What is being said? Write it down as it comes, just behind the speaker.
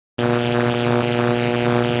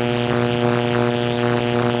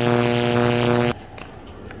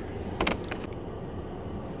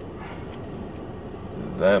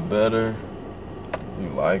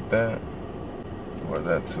that? Or is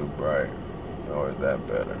that too bright? Or is that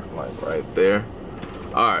better? Like right there.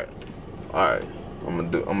 Alright. Alright.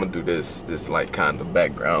 I'm gonna do this like kind of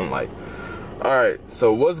background like. Alright,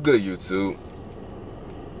 so what's good, YouTube?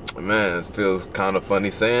 Man, it feels kind of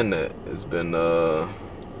funny saying that. It's been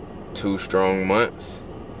 2 strong months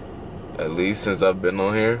at least since I've been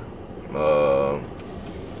on here.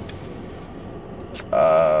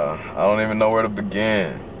 I don't even know where to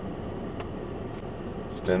begin.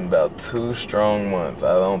 It's been about 2 strong months.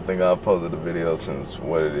 I don't think I posted a video since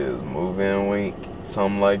what it is, move-in week,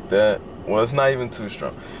 something like that. Well, it's not even 2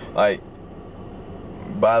 strong. Like,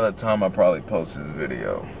 by the time I probably post this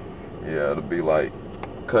video, yeah, it'll be like,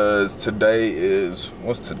 cause today is,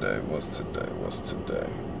 what's today?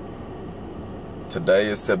 Today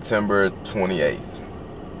is September 28th.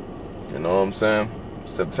 You know what I'm saying?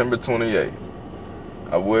 September 28th.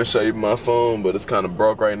 I would show you my phone, but it's kind of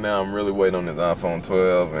broke right now. I'm really waiting on this iPhone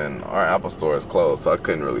 12, and our Apple store is closed, so I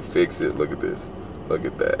couldn't really fix it. Look at this. Look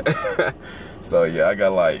at that. So yeah, I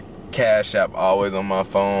got like Cash App always on my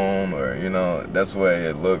phone, or you know, that's the way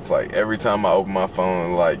it looks like. Every time I open my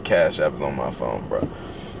phone, like Cash App is on my phone, bro.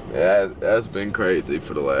 Yeah, that's been crazy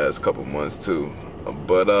for the last couple months too.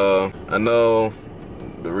 But I know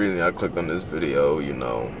the reason I clicked on this video, you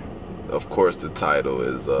know, of course the title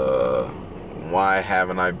is why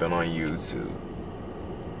haven't I been on YouTube?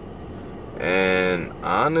 And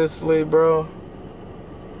honestly, bro,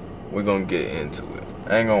 we're gonna get into it.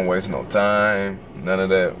 I ain't gonna waste no time, none of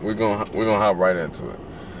that. We're gonna hop right into it.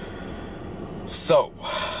 So,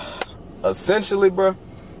 essentially, bro,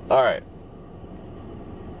 all right.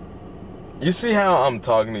 You see how I'm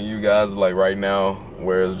talking to you guys like right now,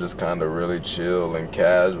 where it's just kind of really chill and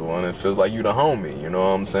casual, and it feels like you the homie, you know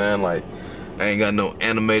what I'm saying? Like, I ain't got no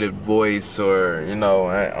animated voice, or, you know,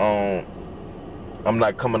 I'm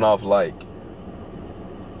not coming off like,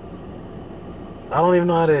 I don't even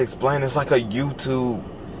know how to explain. It's like a YouTube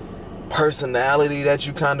personality that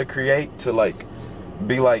you kind of create to like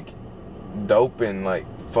be like dope and like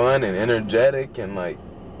fun and energetic and like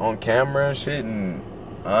on camera and shit. And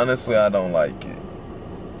honestly, I don't like it.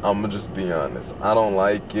 I'm gonna just be honest. I don't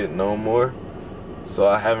like it no more. So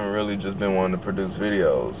I haven't really just been wanting to produce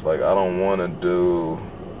videos. Like, I don't want to do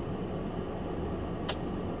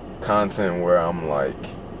content where I'm like,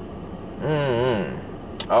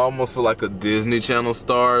 I almost feel like a Disney Channel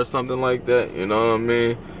star or something like that. You know what I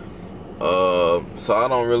mean? So I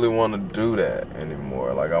don't really want to do that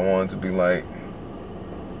anymore. Like, I want it to be like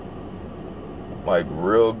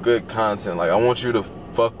real good content. Like, I want you to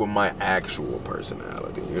fuck with my actual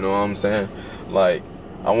personality. You know what I'm saying? Like,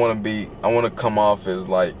 I want to come off as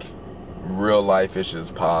like real life-ish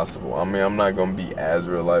as possible. I mean, I'm not going to be as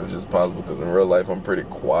real life-ish as possible, because in real life I'm pretty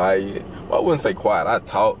quiet. Well, I wouldn't say quiet. I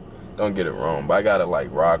talk. Don't get it wrong. But I got to like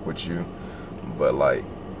rock with you. But like,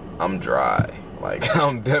 I'm dry. Like,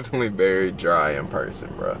 I'm definitely very dry in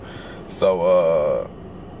person, bro. So,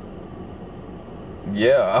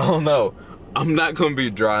 yeah, I don't know. I'm not going to be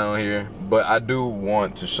dry on here, but I do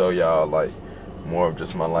want to show y'all like more of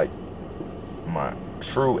just my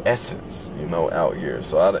true essence, you know, out here.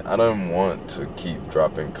 So I don't want to keep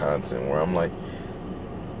dropping content where I'm like,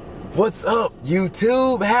 what's up,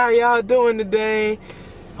 YouTube? How are y'all doing today?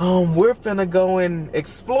 We're finna go and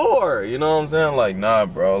explore, you know what I'm saying? Like, nah,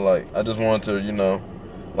 bro, like, I just want to, you know,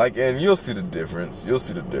 like, and you'll see the difference. You'll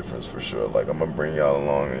see the difference for sure. Like, I'm gonna bring y'all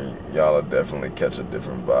along, and y'all will definitely catch a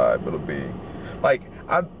different vibe. It'll be, like,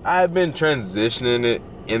 I've been transitioning it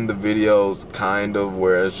in the videos, kind of,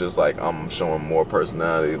 where it's just like I'm showing more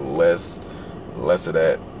personality, less of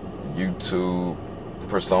that YouTube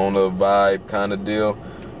persona vibe kind of deal.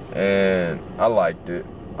 And I liked it.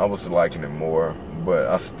 I was liking it more, but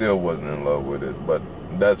I still wasn't in love with it. But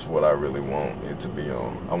that's what I really want it to be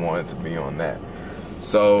on. I want it to be on that.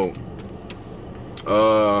 So,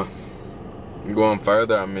 going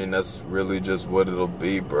further, I mean, that's really just what it'll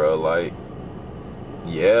be, bro. Like,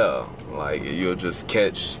 yeah, like, you'll just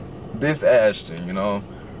catch this Ashton, you know,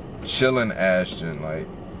 chilling Ashton, like,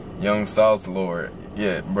 young Sauce Lord.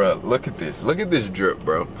 Yeah, bro, look at this drip,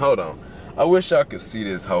 bro. Hold on, I wish y'all could see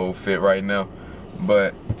this whole fit right now,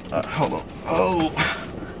 but hold on. Oh,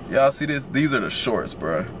 y'all see this? These are the shorts,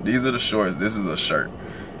 bro. These are the shorts. This is a shirt.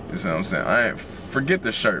 You see what I'm saying? I ain't forget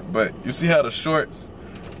the shirt, but you see how the shorts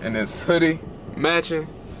and this hoodie matching?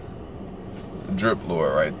 Drip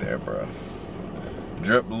Lord right there, bro.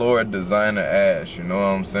 Drip Lord designer Ash, you know what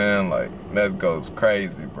I'm saying? Like, that goes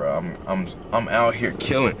crazy, bro. I'm out here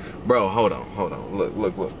killing, bro. Hold on.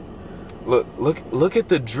 Look at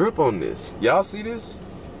the drip on this. Y'all see this?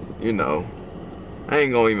 You know, I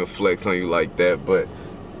ain't gonna even flex on you like that, but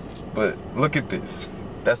look at this.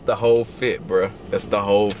 That's the whole fit, bruh. That's the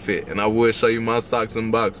whole fit. And I would show you my socks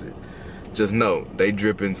and boxers. Just know, they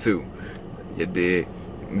dripping too. You dig?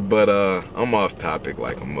 But I'm off topic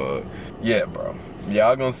like a mug. Yeah, bro.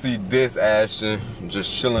 Y'all gonna see this Ashton,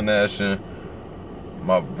 just chilling Ashton.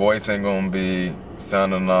 My voice ain't gonna be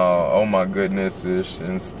sounding all, oh my goodness-ish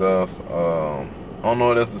and stuff. I don't know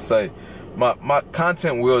what else to say. My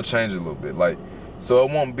content will change a little bit. Like, so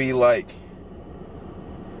it won't be like,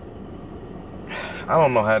 I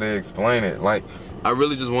don't know how to explain it. Like, I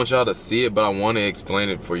really just want y'all to see it, but I want to explain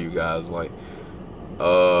it for you guys. Like,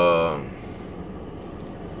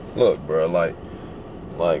 look, bro, like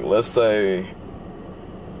let's say,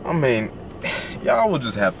 I mean, y'all will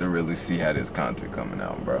just have to really see how this content coming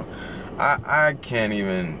out, bro. I don't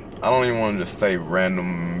even want to just say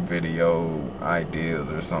random video ideas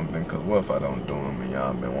or something, because what if I don't do them and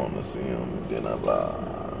y'all been wanting to see them, and then I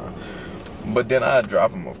blah. But then I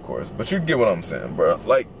drop them, of course. But you get what I'm saying, bro.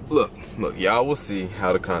 Like, look, y'all will see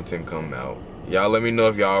how the content come out. Y'all let me know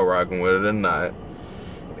if y'all rocking with it or not.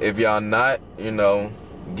 If y'all not, you know,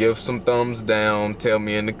 give some thumbs down. Tell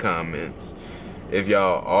me in the comments. If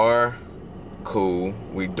y'all are, cool.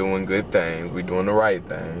 We doing good things. We doing the right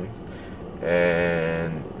things.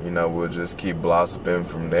 And, you know, we'll just keep blossoming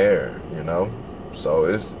from there, you know. So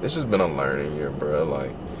it's just been a learning year, bro.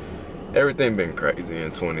 Like, everything been crazy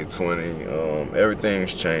in 2020.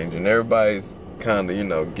 Everything's changing. Everybody's kind of, you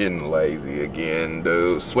know, getting lazy again,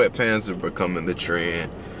 dude. Sweatpants are becoming the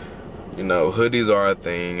trend. You know, hoodies are a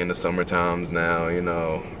thing in the summer times now, you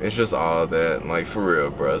know. It's just all that, like, for real,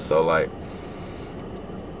 bro. So, like,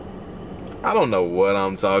 I don't know what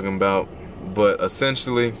I'm talking about, but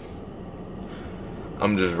essentially,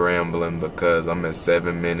 I'm just rambling because I'm at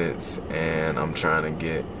 7 minutes and I'm trying to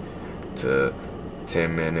get to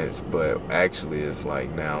 10 minutes, but actually it's like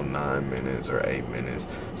now 9 minutes or 8 minutes.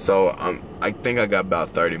 So I think I got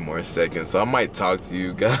about 30 more seconds. So I might talk to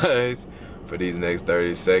you guys for these next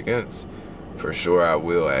 30 seconds. For sure I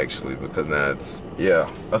will, actually, because now it's, yeah.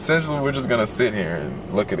 Essentially we're just gonna sit here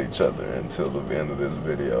and look at each other until the end of this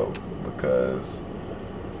video, because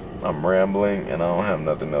I'm rambling and I don't have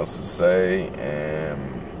nothing else to say,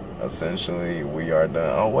 and essentially we are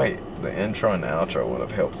done. Oh wait, the intro and the outro would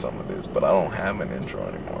have helped some of this, but I don't have an intro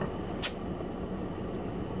anymore.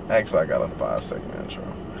 Actually, I got a 5-second intro.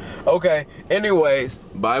 Okay, anyways,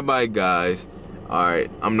 bye guys.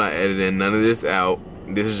 Alright, I'm not editing none of this out.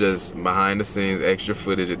 This is just behind the scenes extra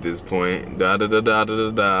footage at this point.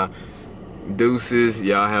 Deuces,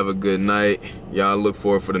 y'all have a good night. Y'all look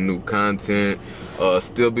forward for the new content.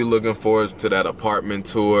 Still be looking forward to that apartment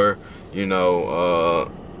tour. You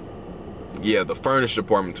know, yeah, the furnished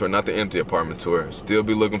apartment tour, not the empty apartment tour. Still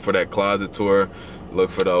be looking for that closet tour.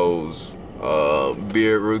 Look for those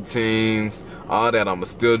beard routines. All that, I'ma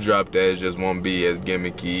still drop that. It just won't be as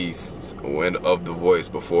gimmicky of the voice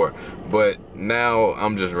before. But now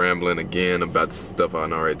I'm just rambling again about the stuff I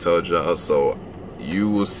already told y'all. So you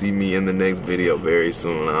will see me in the next video very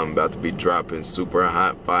soon. I'm about to be dropping super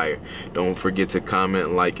hot fire. Don't forget to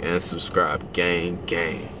comment, like, and subscribe. Gang.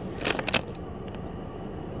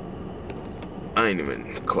 I ain't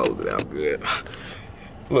even close it out good.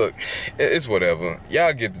 Look, it's whatever.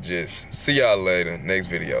 Y'all get the gist. See y'all later. Next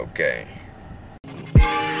video. Gang.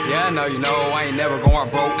 Yeah, I know you know, I ain't never going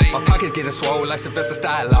broke. My pockets getting swole like Sylvester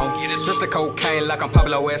Stallone. Just the cocaine like I'm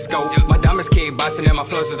Pablo Escobar. My diamonds keep busting and my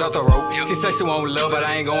flows is off the rope. She said she won't love, but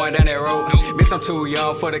I ain't going down that road. Bitch, I'm too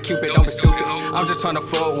young for the Cupid, don't be stupid. I'm just trying to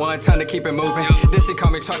fuck one time to keep it moving. This shit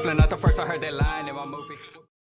call me trifling, not the first I heard that line.